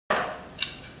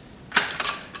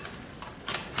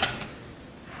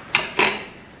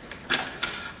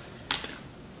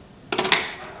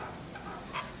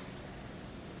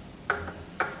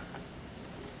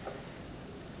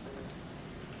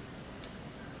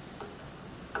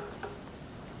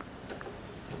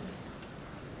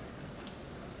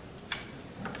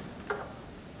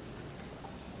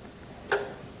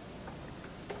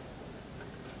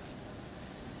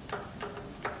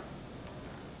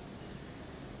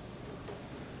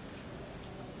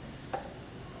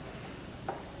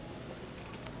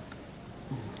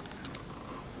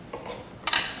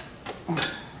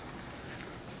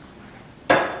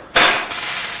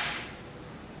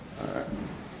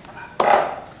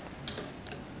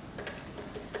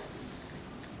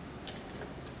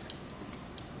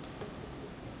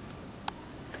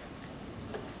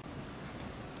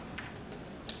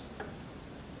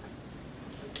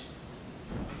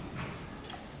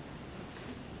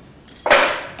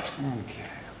Okay.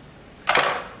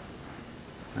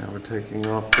 Now we're taking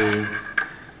off the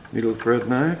needle thread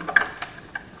knife.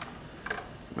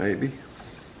 Maybe.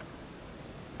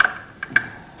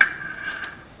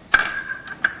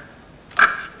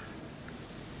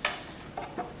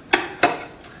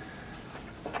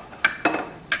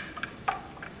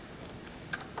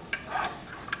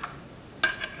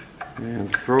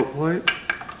 And throat plate.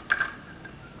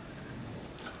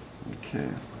 Okay.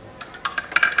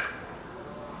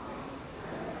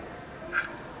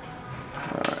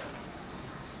 All right.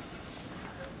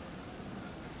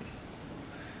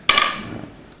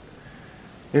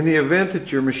 In the event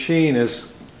that your machine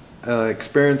is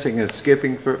experiencing a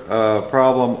skipping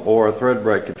problem or a thread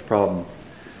breakage problem,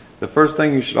 the first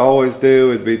thing you should always do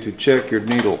would be to check your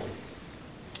needle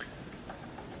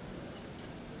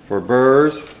for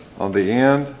burrs on the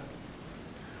end,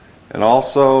 and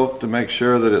also to make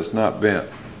sure that it's not bent.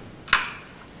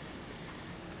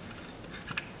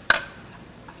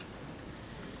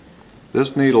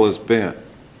 This needle is bent.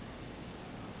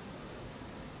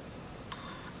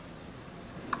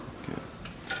 Okay.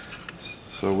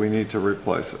 So we need to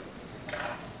replace it.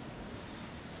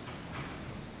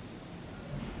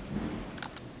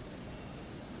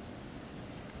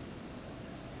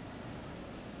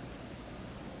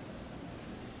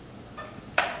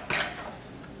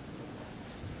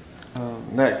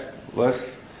 Next,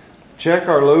 let's check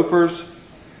our loopers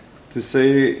to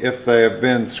see if they have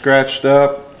been scratched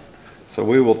up. So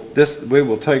we will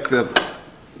take them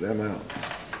out.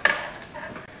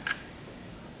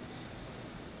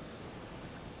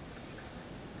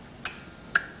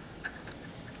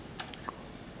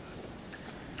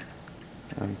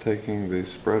 I'm taking the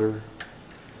spreader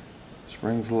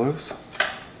springs loose.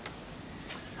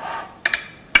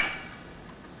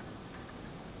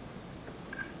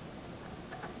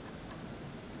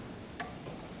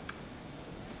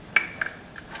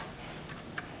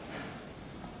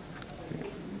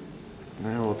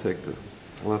 Now we'll take the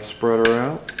left spreader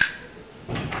out,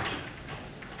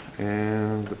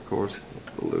 and of course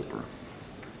the looper.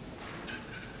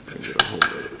 Get a hold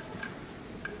of it.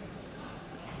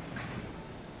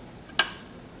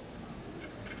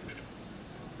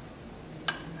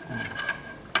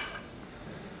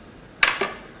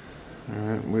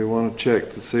 Alright, we want to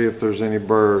check to see if there's any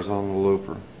burrs on the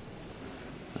looper.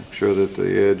 Make sure that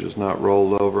the edge is not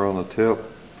rolled over on the tip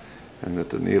and that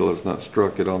the needle has not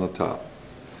struck it on the top.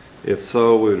 If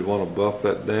so, we would want to buff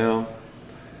that down.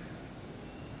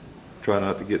 Try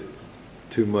not to get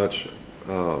too much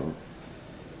or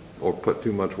put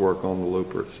too much work on the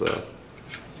looper itself.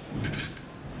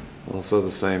 Also, the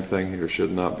same thing here,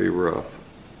 should not be rough.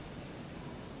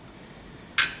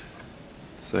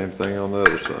 Same thing on the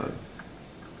other side.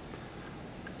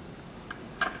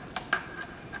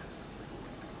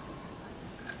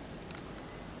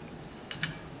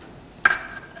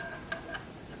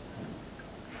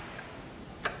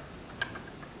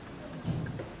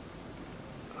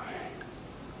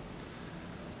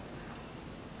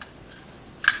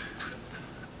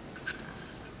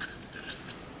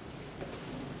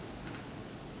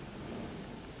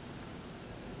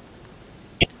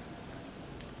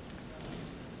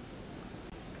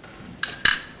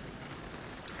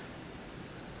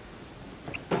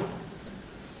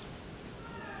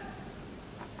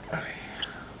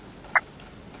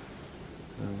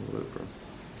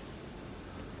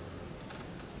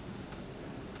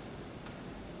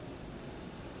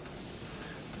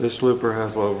 This looper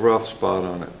has a rough spot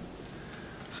on it,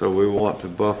 so we want to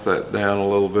buff that down a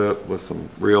little bit with some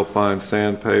real fine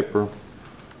sandpaper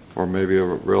or maybe a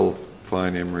real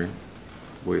fine emery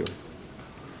wheel.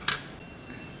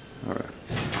 Alright.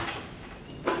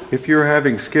 If you're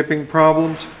having skipping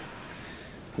problems,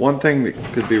 one thing that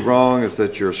could be wrong is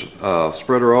that your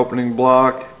spreader opening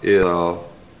block is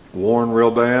worn real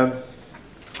bad.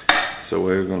 So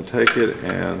we're going to take it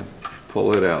and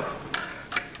pull it out.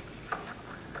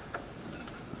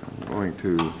 I'm going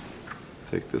to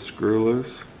take the screw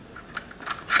loose.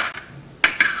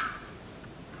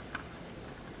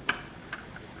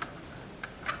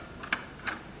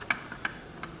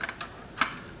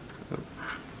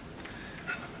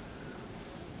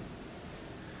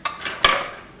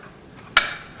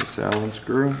 This Allen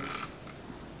screw.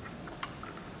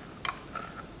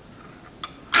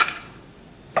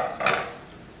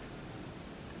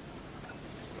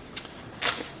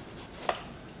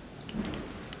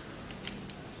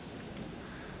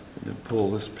 And pull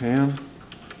this pin.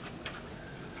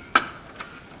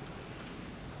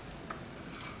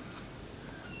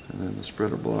 And then the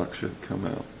spreader block should come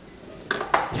out.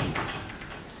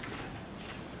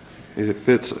 If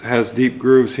it has deep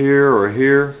grooves here or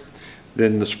here,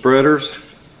 Then the spreaders,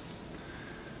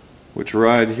 which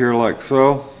ride here like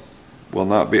so, will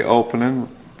not be opening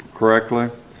correctly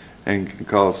and can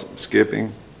cause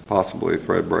skipping, possibly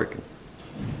thread breaking.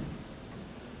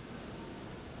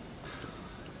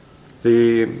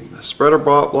 The spreader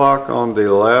block on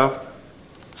the left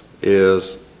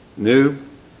is new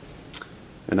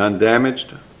and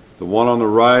undamaged. The one on the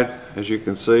right, as you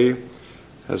can see,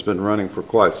 has been running for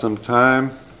quite some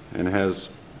time and has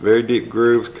very deep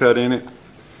grooves cut in it.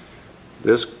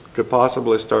 This could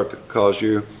possibly start to cause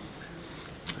you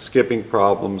skipping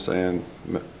problems and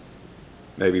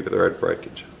maybe thread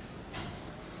breakage.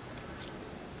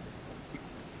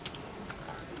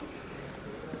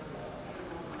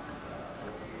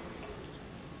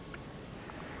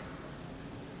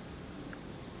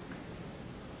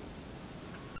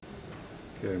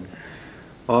 Okay.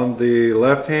 On the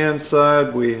left hand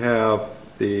side we have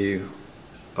the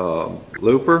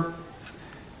looper,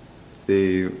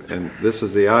 and this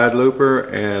is the eyed looper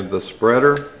and the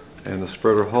spreader and the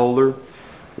spreader holder.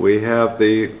 We have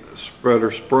the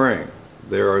spreader spring.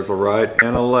 There is a right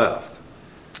and a left.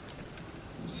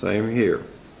 Same here.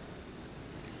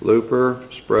 Looper,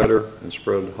 spreader, and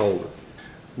spreader holder.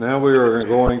 Now we are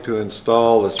going to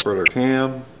install the spreader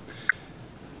cam.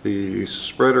 The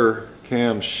spreader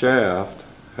cam shaft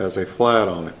has a flat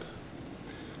on it.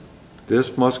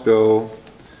 This must go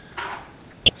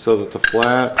so that the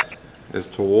flat is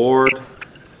toward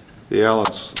the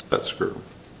Allen set screw.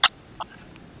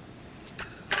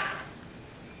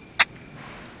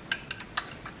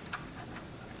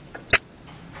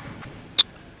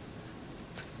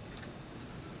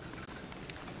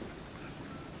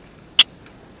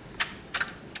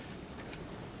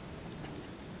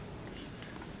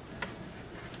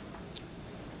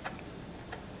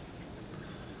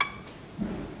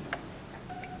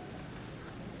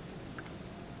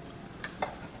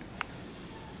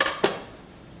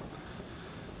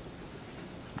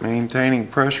 Maintaining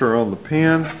pressure on the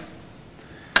pin,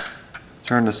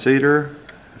 turn the seater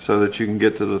so that you can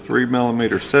get to the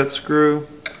 3mm set screw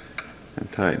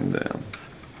and tighten down.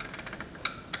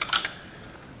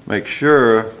 Make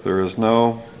sure there is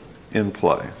no in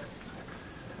play.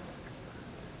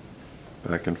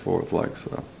 Back and forth like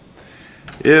so.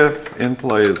 If in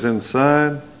play is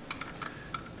inside,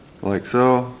 like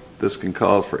so, this can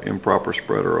cause for improper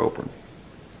spreader opening.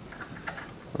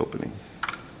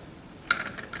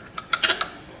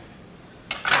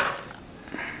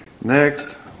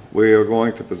 Next, we are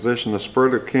going to position the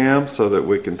spreader cam so that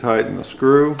we can tighten the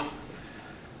screw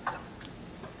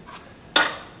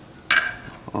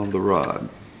on the rod.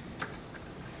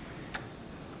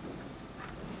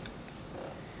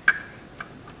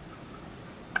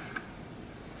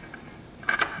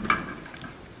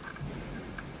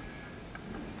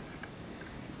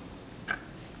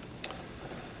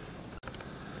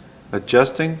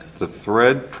 Adjusting the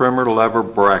thread trimmer lever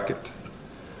bracket.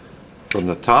 From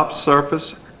the top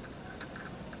surface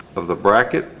of the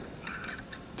bracket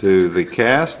to the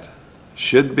cast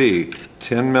should be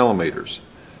 10mm.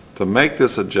 To make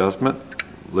this adjustment,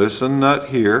 loosen nut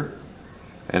here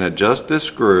and adjust this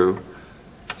screw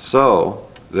so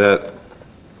that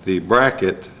the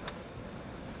bracket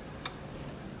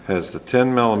has the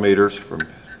 10mm from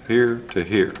here to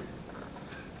here.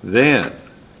 Then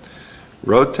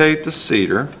rotate the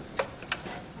seater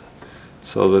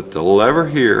so that the lever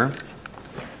here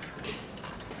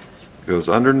goes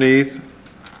underneath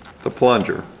the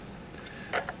plunger.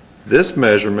 This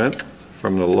measurement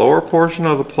from the lower portion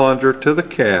of the plunger to the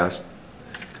cast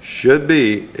should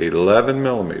be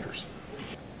 11mm.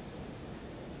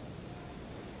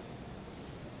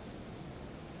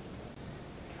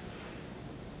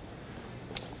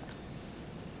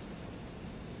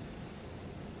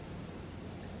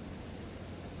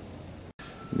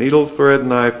 Needle thread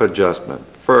knife adjustment.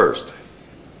 First,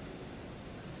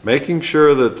 making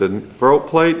sure that the throat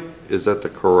plate is at the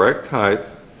correct height,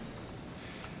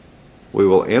 we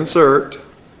will insert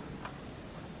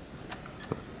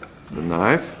the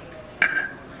knife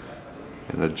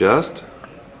and adjust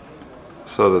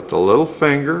so that the little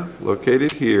finger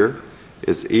located here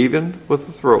is even with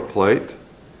the throat plate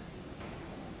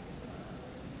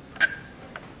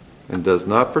and does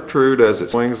not protrude as it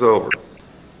swings over.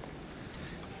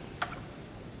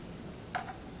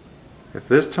 If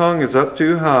this tongue is up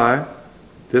too high,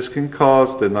 this can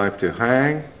cause the knife to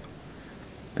hang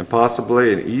and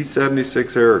possibly an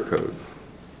E76 error code.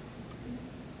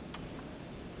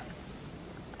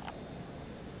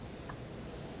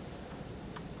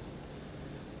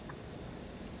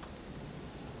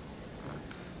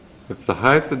 If the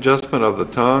height adjustment of the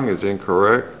tongue is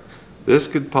incorrect, This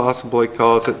could possibly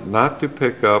cause it not to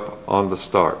pick up on the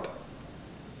start.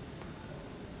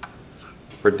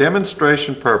 For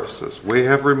demonstration purposes, we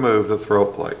have removed the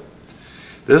throat plate.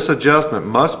 This adjustment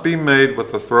must be made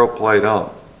with the throat plate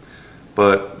on,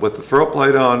 but with the throat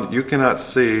plate on, you cannot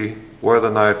see where the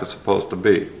knife is supposed to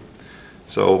be.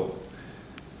 So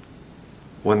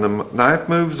when the knife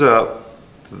moves up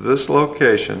to this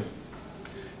location,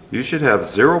 you should have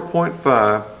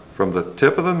 0.5 from the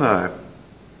tip of the knife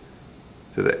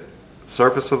to the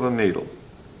surface of the needle.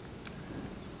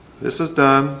 This is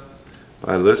done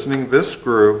by loosening this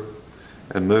screw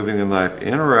and moving the knife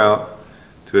in or out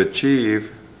to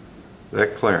achieve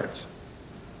that clearance.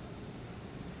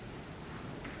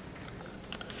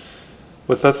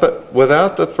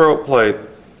 Without the throat plate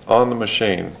on the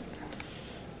machine,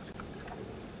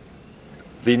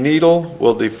 the knife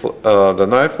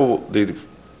will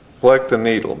deflect the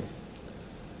needle.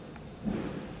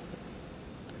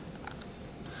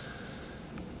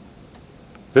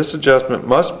 This adjustment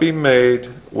must be made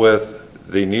with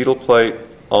the needle plate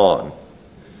on.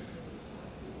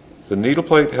 The needle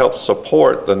plate helps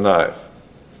support the knife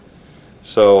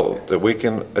so that we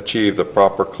can achieve the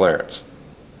proper clearance.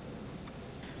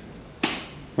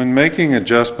 When making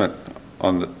adjustment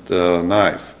on the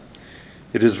knife,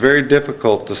 it is very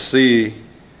difficult to see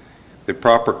the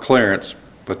proper clearance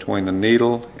between the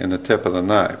needle and the tip of the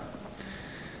knife.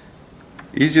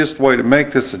 Easiest way to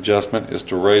make this adjustment is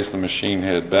to raise the machine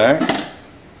head back.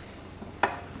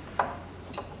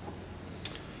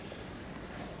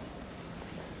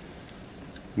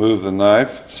 Move the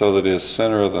knife so that it is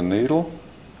center of the needle.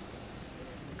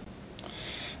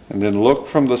 And then look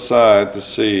from the side to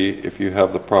see if you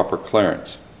have the proper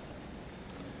clearance.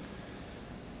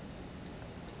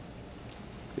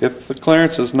 If the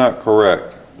clearance is not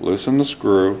correct, loosen the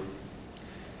screw,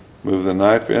 move the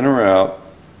knife in or out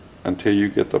until you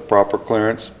get the proper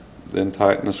clearance, then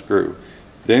tighten the screw.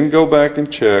 Then go back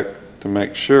and check to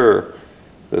make sure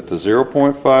that the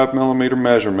 0.5 millimeter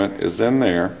measurement is in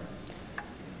there.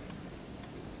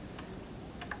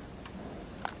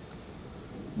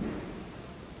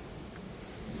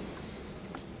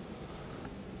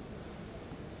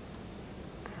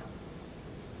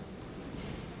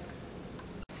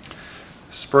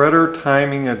 Spreader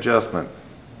timing adjustment.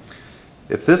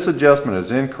 If this adjustment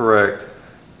is incorrect,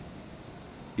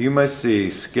 you may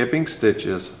see skipping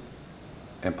stitches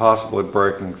and possibly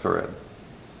breaking thread.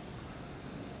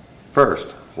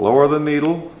 First, lower the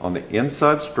needle on the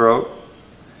inside stroke.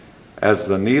 As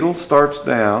the needle starts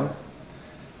down,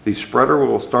 the spreader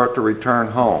will start to return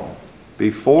home.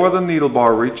 Before the needle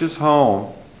bar reaches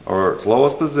home or its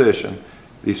lowest position,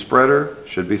 the spreader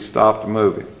should be stopped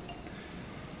moving.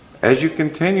 As you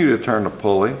continue to turn the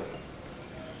pulley,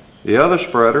 the other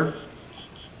spreader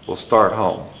will start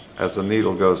home as the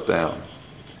needle goes down.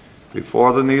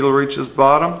 Before the needle reaches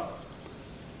bottom,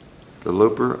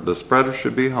 the spreader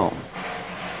should be home.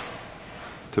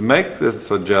 To make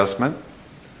this adjustment,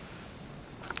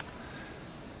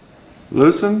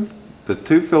 loosen the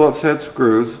two Phillips head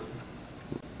screws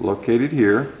located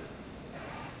here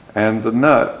and the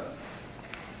nut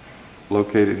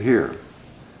located here.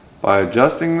 By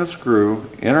adjusting the screw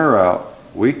in or out,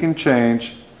 we can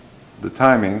change the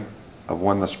timing of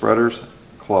when the spreaders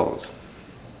close.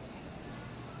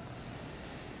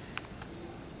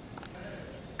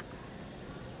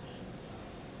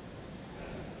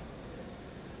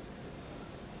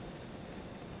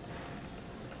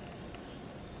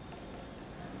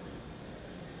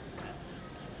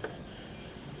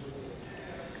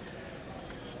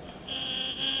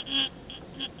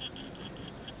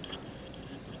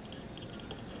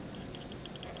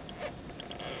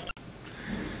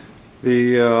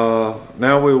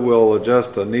 Now we will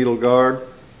adjust the needle guard.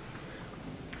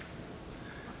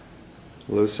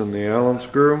 Loosen the Allen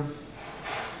screw.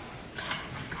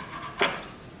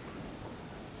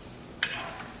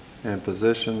 And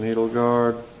position needle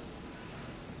guard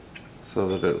so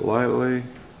that it lightly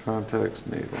contacts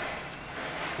needle.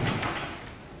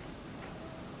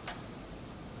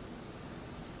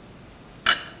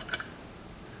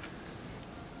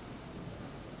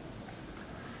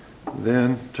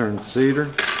 Then turn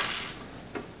cedar.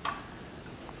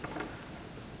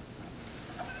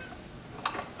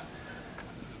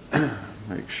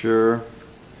 Make sure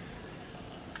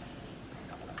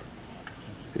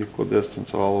equal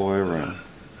distance all the way around.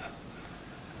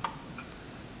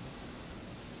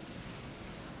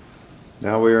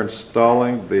 Now we are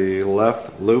installing the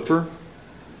left looper.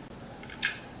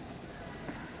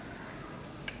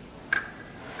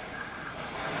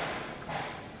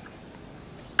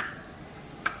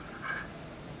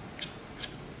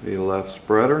 The left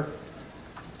spreader.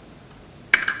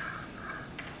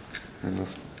 and the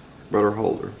spreader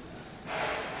holder.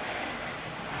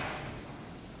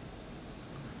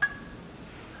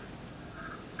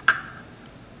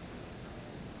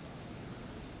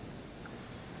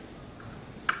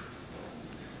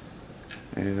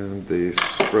 And the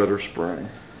spreader spring.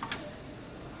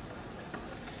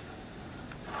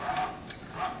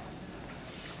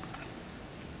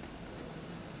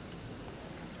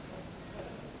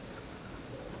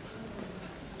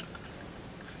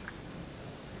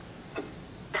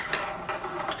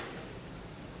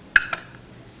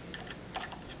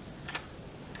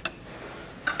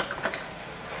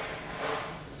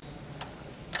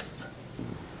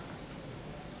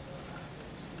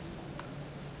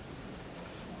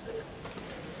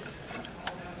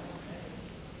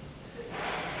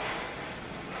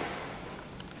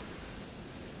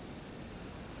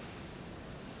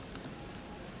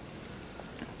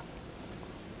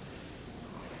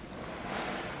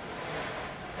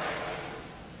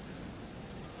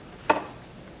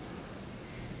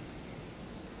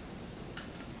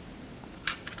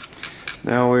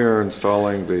 Now we are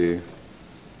installing the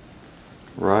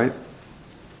right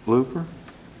looper.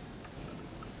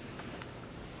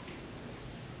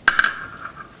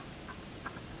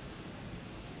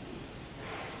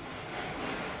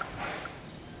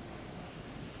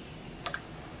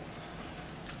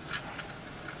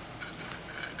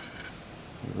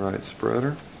 The right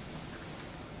spreader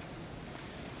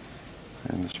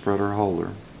and the spreader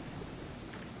holder.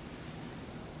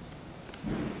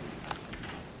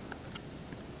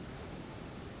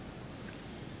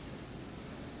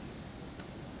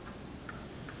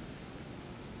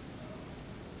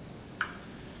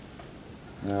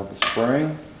 Now the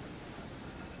spring.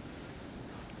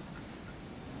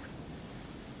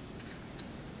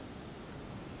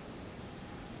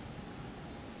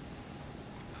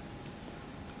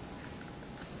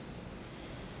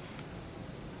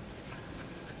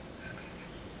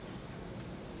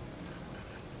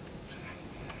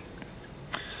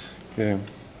 Okay.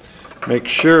 Make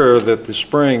sure that the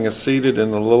spring is seated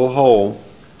in the little hole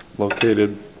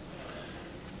located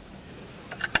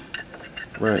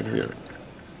right here.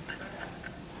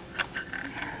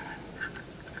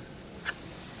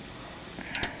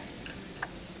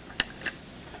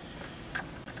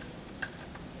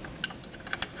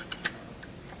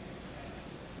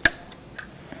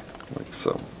 Like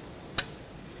so.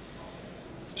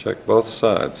 Check both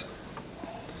sides.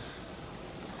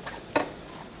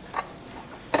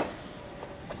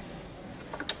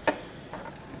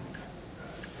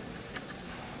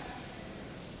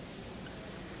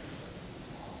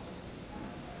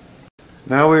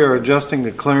 Now we are adjusting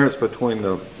the clearance between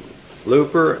the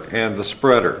looper and the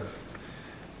spreader.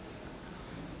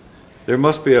 There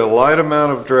must be a light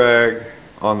amount of drag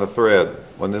on the thread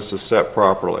when this is set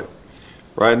properly.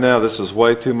 Right now this is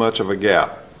way too much of a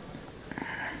gap.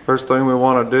 First thing we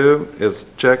want to do is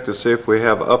check to see if we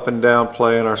have up and down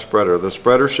play in our spreader. The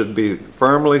spreader should be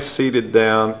firmly seated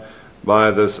down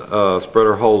by this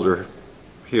spreader holder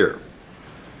here.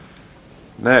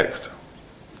 Next,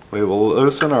 we will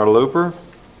loosen our looper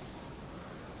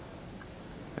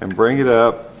and bring it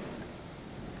up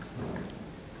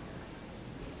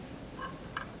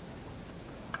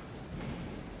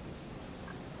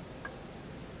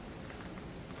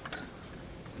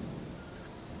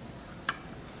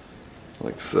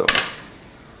like so.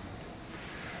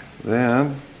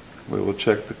 Then we will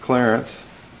check the clearance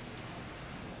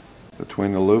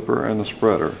between the looper and the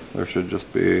spreader. There should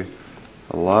just be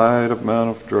a light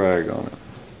amount of drag on it.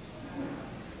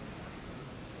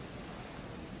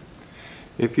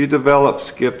 If you develop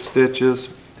skip stitches,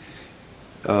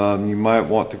 you might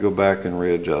want to go back and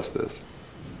readjust this.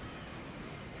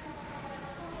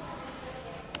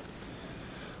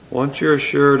 Once you're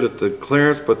sure that the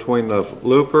clearance between the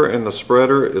looper and the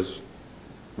spreader is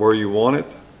where you want it,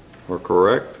 or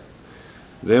correct,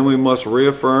 then we must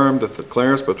reaffirm that the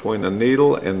clearance between the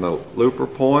needle and the looper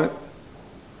point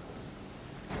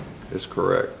is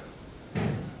correct.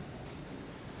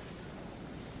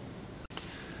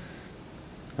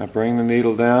 Now bring the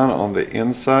needle down on the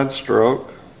inside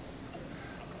stroke.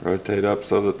 Rotate up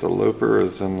so that the looper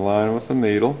is in line with the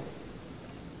needle.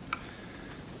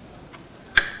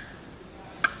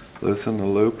 Loosen the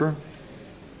looper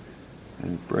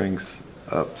and bring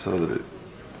up so that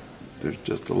there's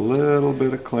just a little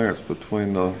bit of clearance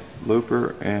between the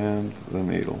looper and the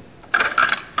needle.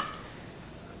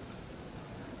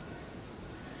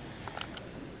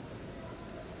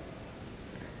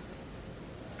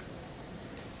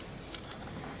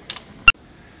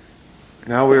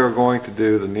 Now we are going to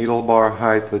do the needle bar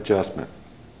height adjustment.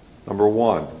 Number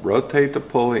one, rotate the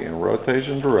pulley in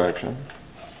rotation direction.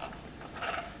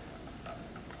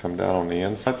 come down on the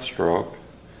inside stroke,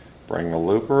 bring the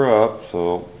looper up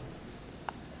so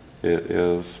it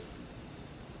is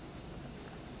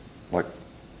like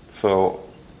so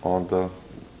on the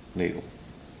needle.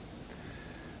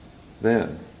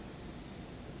 Then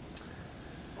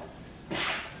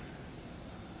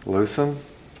loosen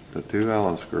the 2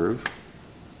 Allen screws.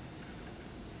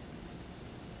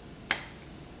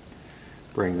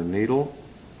 Bring the needle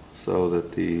so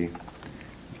that the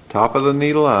top of the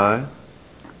needle eye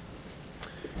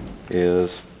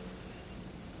is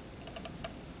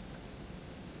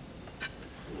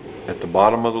at the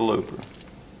bottom of the looper,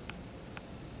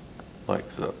 like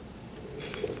so.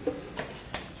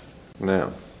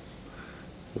 Now,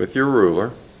 with your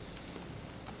ruler,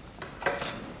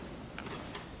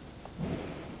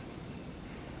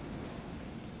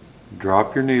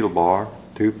 drop your needle bar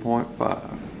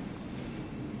 2.5.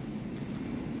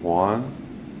 1,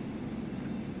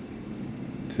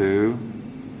 2,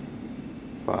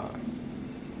 5.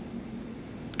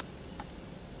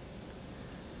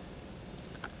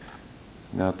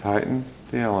 Now tighten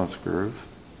the Allen screws.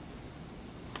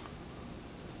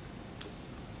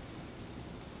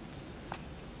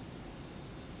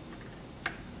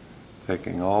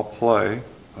 Taking all play,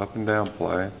 up and down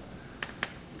play,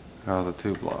 out of the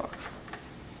 2 blocks.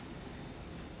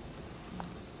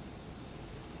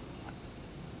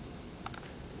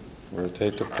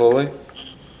 Rotate the pulley,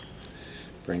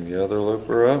 bring the other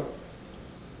looper up,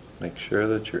 make sure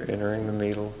that you're entering the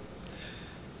needle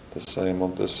the same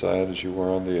on this side as you were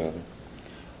on the other.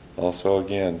 Also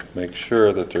again, make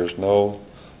sure that there's no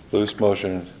loose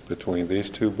motion between these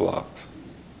 2 blocks.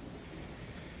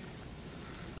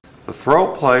 The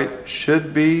throat plate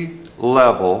should be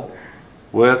level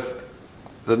with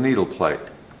the needle plate.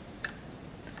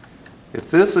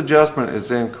 If this adjustment is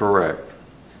incorrect,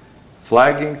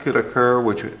 flagging could occur,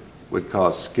 which would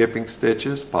cause skipping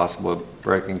stitches, possibly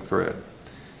breaking thread.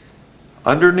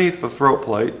 Underneath the throat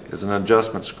plate is an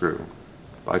adjustment screw.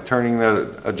 By turning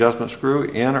that adjustment screw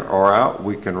in or out,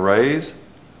 we can raise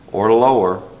or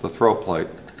lower the throat plate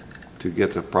to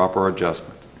get the proper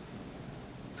adjustment.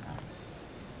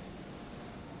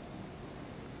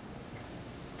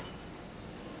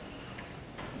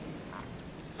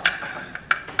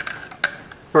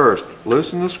 First,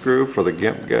 loosen the screw for the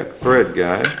GIMP thread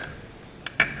guide.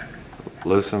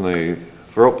 Loosen the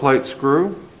throat plate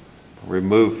screw.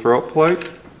 Remove throat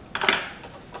plate.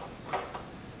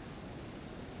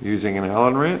 Using an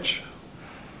Allen wrench,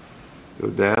 go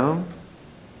down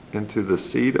into the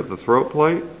seat of the throat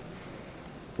plate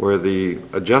where the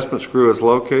adjustment screw is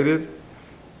located.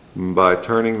 By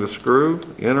turning the screw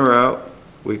in or out,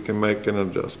 we can make an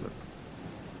adjustment.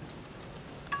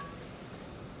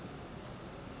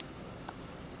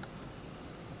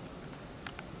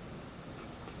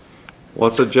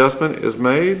 Once adjustment is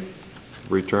made,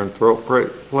 return throat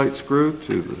plate screw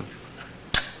to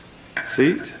the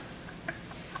seat,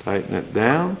 tighten it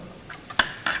down,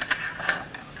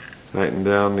 tighten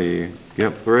down the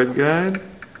GIMP thread guide,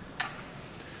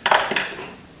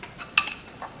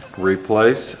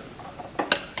 replace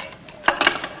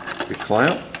the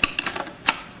clamp,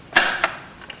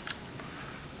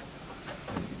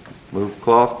 move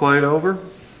cloth plate over,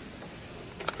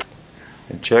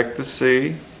 and check to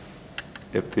see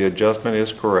if the adjustment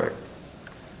is correct.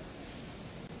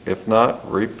 If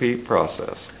not, repeat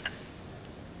process.